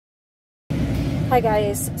Hi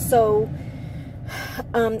guys, so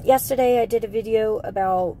yesterday I did a video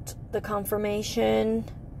about the confirmation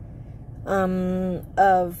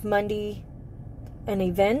of Monday, an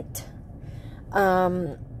event.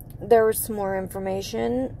 There was some more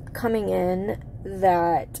information coming in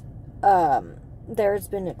that there's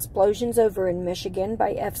been explosions over in Michigan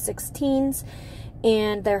by F-16s,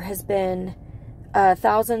 and there has been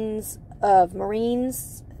thousands of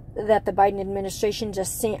Marines that the Biden administration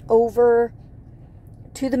just sent over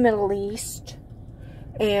to the Middle East.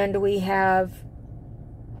 And we have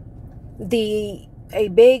a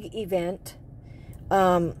big event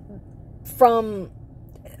from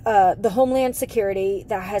the Homeland Security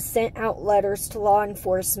that has sent out letters to law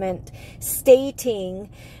enforcement stating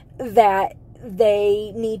that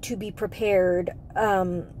they need to be prepared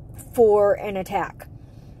for an attack.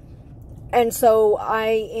 And so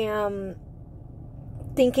I am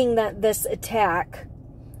thinking that this attack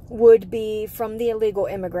would be from the illegal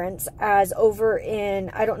immigrants, as over in,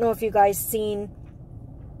 I don't know if you guys seen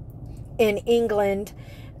in England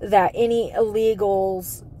that any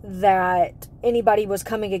illegals that anybody was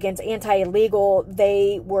coming against, anti-illegal,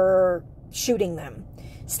 they were shooting them,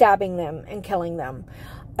 stabbing them, and killing them.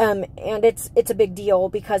 And it's a big deal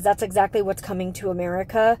because that's exactly what's coming to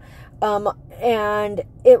America. And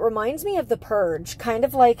it reminds me of The Purge, kind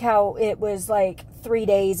of like how it was like 3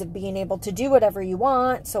 days of being able to do whatever you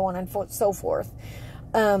want, so on and so forth.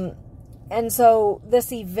 And so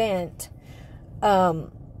this event, like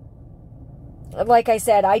I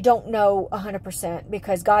said, I don't know 100%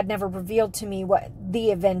 because God never revealed to me what the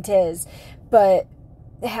event is. But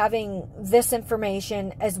having this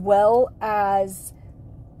information, as well as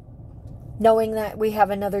knowing that we have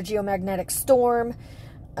another geomagnetic storm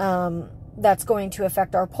that's going to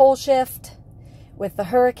affect our pole shift with the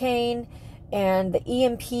hurricane, and the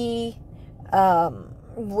EMP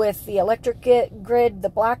with the electric grid, the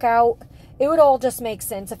blackout, it would all just make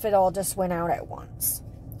sense if it all just went out at once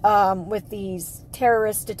with these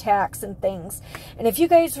terrorist attacks and things. And if you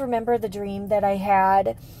guys remember the dream that I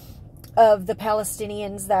had of the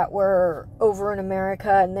Palestinians that were over in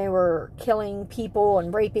America, and they were killing people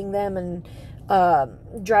and raping them and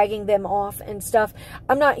dragging them off and stuff.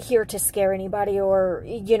 I'm not here to scare anybody or,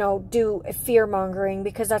 you know, do fear-mongering,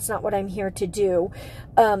 because that's not what I'm here to do.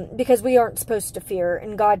 Because we aren't supposed to fear,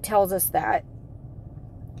 and God tells us that.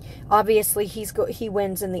 Obviously, he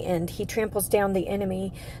wins in the end. He tramples down the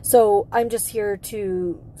enemy. So I'm just here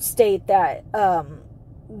to state that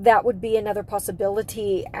that would be another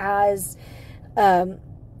possibility, as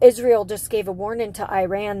Israel just gave a warning to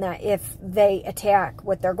Iran that if they attack,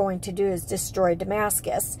 what they're going to do is destroy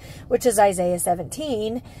Damascus, which is Isaiah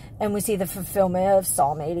 17, and we see the fulfillment of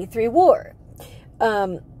Psalm 83 war.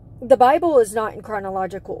 The Bible is not in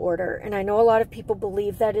chronological order, and I know a lot of people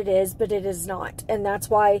believe that it is, but it is not. And that's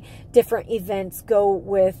why different events go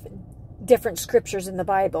with different scriptures in the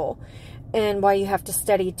Bible, and why you have to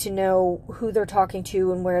study to know who they're talking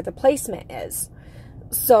to and where the placement is.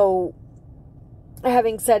 So,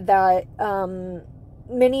 having said that,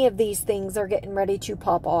 many of these things are getting ready to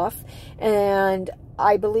pop off, and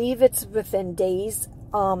I believe it's within days.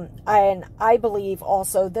 And I believe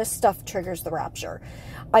also this stuff triggers the rapture.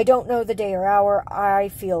 I don't know the day or hour. I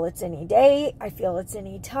feel it's any day. I feel it's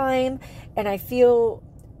any time. And I feel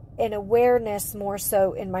an awareness more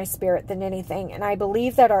so in my spirit than anything. And I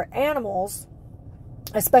believe that our animals,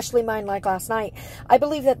 especially mine, like last night, I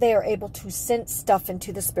believe that they are able to sense stuff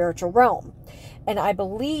into the spiritual realm. And I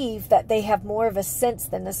believe that they have more of a sense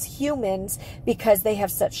than us humans because they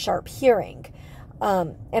have such sharp hearing.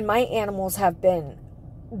 And my animals have been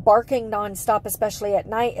barking nonstop, especially at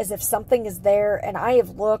night, as if something is there. And I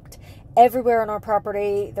have looked everywhere on our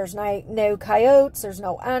property. There's no coyotes, there's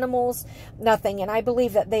no animals, nothing. And I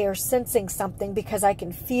believe that they are sensing something because I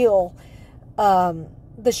can feel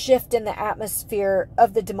the shift in the atmosphere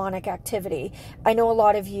of the demonic activity. I know a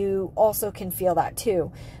lot of you also can feel that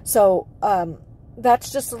too. So that's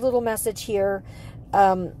just a little message here.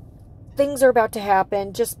 Things are about to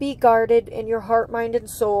happen. Just be guarded in your heart, mind, and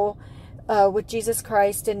soul with Jesus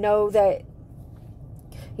Christ, and know that,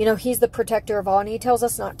 you know, He's the protector of all, and He tells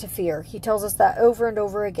us not to fear. He tells us that over and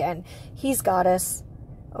over again. He's got us,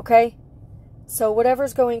 okay? So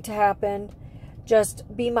whatever's going to happen,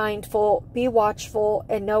 just be mindful, be watchful,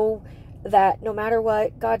 and know that no matter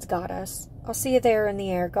what, God's got us. I'll see you there in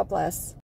the air. God bless.